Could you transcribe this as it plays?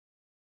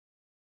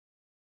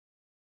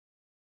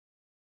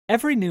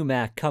Every new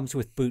Mac comes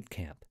with Boot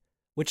Camp,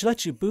 which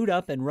lets you boot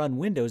up and run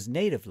Windows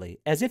natively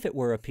as if it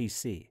were a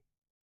PC.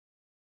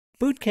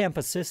 Boot Camp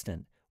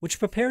Assistant, which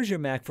prepares your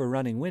Mac for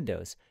running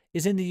Windows,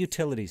 is in the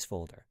Utilities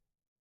folder.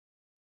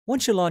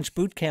 Once you launch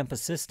Boot Camp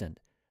Assistant,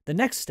 the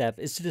next step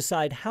is to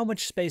decide how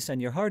much space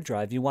on your hard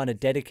drive you want to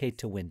dedicate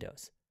to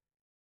Windows.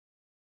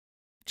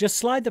 Just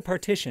slide the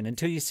partition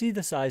until you see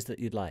the size that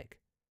you'd like.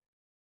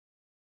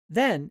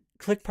 Then,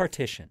 click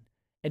Partition,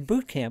 and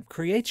Boot Camp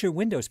creates your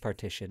Windows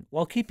partition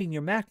while keeping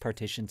your Mac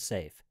partition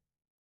safe.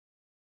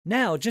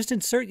 Now, just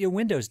insert your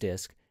Windows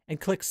disk and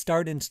click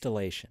Start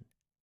Installation.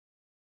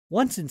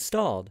 Once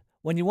installed,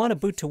 when you want to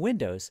boot to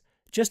Windows,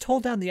 just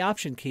hold down the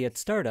Option key at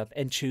startup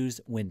and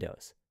choose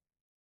Windows.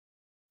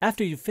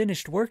 After you've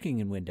finished working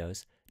in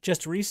Windows,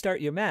 just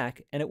restart your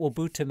Mac and it will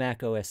boot to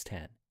Mac OS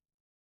X.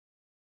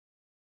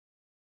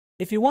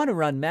 If you want to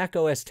run Mac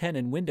OS X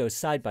and Windows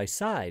side by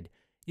side,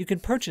 you can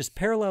purchase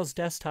Parallels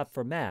Desktop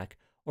for Mac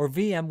or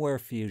VMware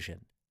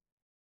Fusion.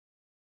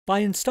 By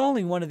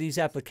installing one of these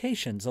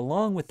applications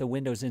along with the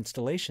Windows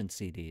installation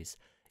CDs,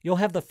 you'll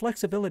have the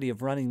flexibility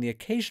of running the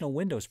occasional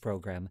Windows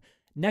program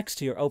next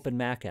to your Open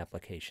Mac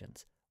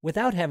applications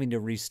without having to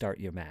restart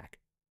your Mac.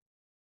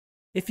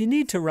 If you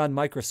need to run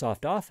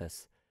Microsoft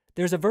Office,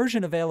 there's a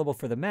version available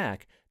for the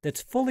Mac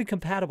that's fully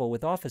compatible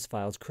with Office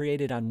files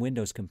created on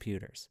Windows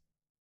computers.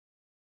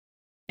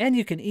 And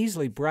you can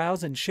easily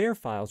browse and share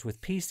files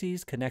with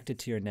PCs connected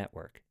to your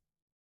network.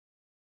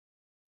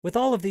 With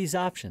all of these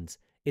options,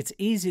 it's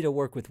easy to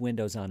work with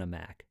Windows on a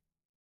Mac.